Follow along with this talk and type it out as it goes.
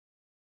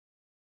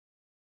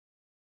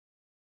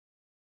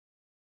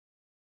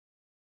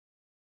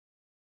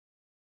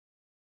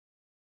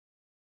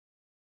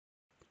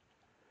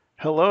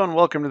Hello and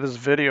welcome to this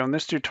video. In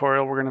this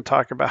tutorial, we're going to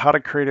talk about how to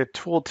create a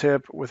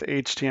tooltip with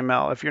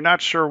HTML. If you're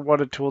not sure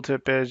what a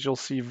tooltip is, you'll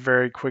see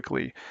very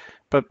quickly.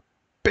 But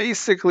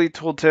basically,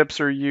 tooltips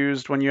are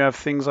used when you have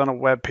things on a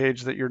web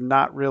page that you're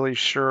not really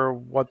sure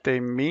what they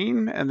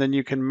mean, and then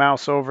you can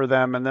mouse over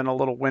them, and then a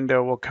little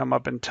window will come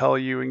up and tell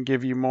you and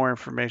give you more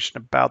information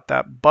about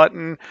that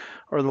button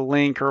or the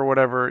link or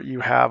whatever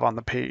you have on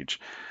the page.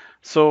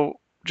 So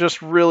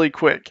just really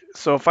quick.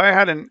 So if I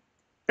had an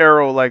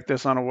arrow like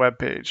this on a web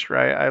page,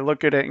 right? I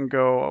look at it and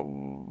go,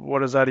 what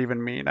does that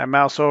even mean? I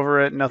mouse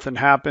over it, nothing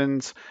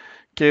happens.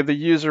 Okay, the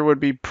user would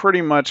be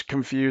pretty much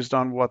confused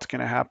on what's going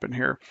to happen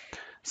here.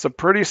 It's a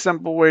pretty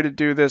simple way to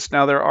do this.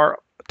 Now, there are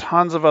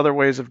tons of other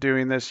ways of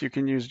doing this. You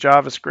can use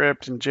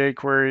JavaScript and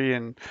jQuery,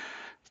 and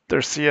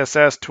there's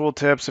CSS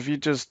tooltips. If you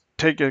just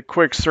take a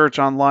quick search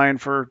online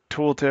for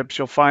tooltips,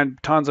 you'll find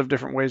tons of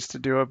different ways to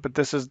do it, but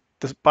this is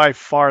by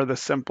far the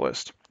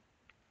simplest.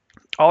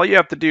 All you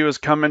have to do is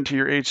come into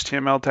your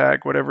HTML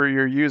tag, whatever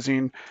you're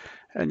using,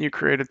 and you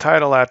create a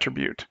title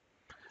attribute.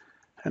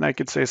 And I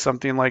could say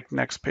something like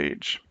next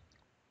page.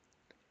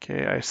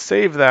 Okay, I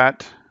save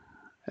that.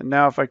 And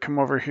now if I come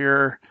over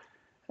here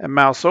and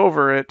mouse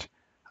over it,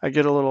 I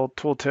get a little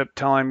tooltip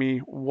telling me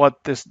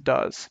what this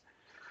does.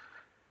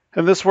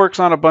 And this works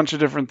on a bunch of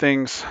different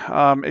things.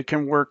 It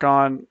can work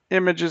on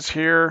images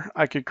here.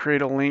 I could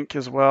create a link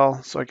as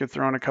well. So I could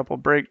throw in a couple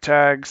break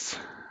tags.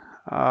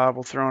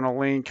 We'll throw in a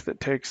link that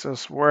takes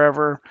us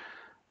wherever.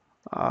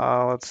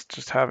 Let's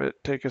just have it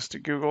take us to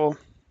Google.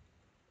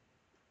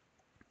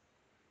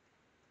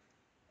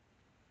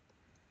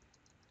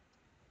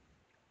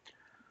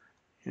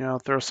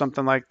 Throw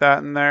something like that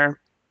in there.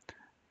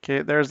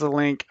 Okay, there's the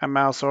link. I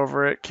mouse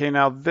over it. Okay,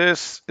 now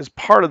this is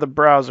part of the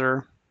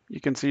browser.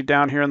 You can see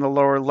down here in the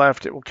lower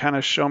left, it will kind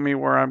of show me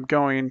where I'm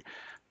going,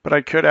 but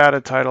I could add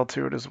a title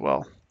to it as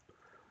well.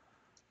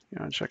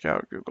 Check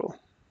out Google.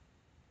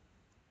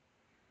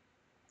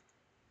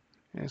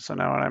 Okay, so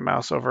now when I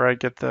mouse over, I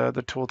get the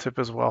tooltip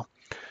as well.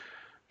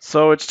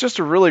 So it's just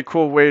a really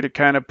cool way to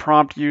kind of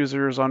prompt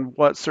users on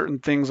what certain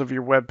things of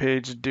your web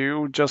page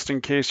do, just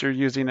in case you're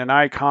using an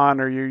icon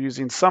or you're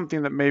using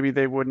something that maybe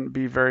they wouldn't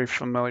be very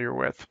familiar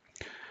with.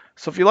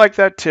 So if you like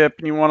that tip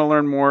and you want to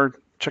learn more,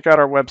 check out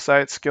our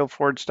website,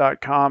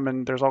 skillforge.com,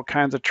 and there's all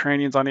kinds of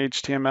trainings on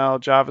HTML,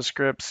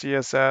 JavaScript,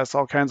 CSS,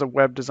 all kinds of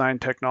web design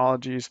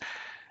technologies.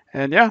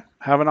 And yeah,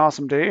 have an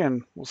awesome day,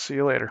 and we'll see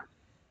you later.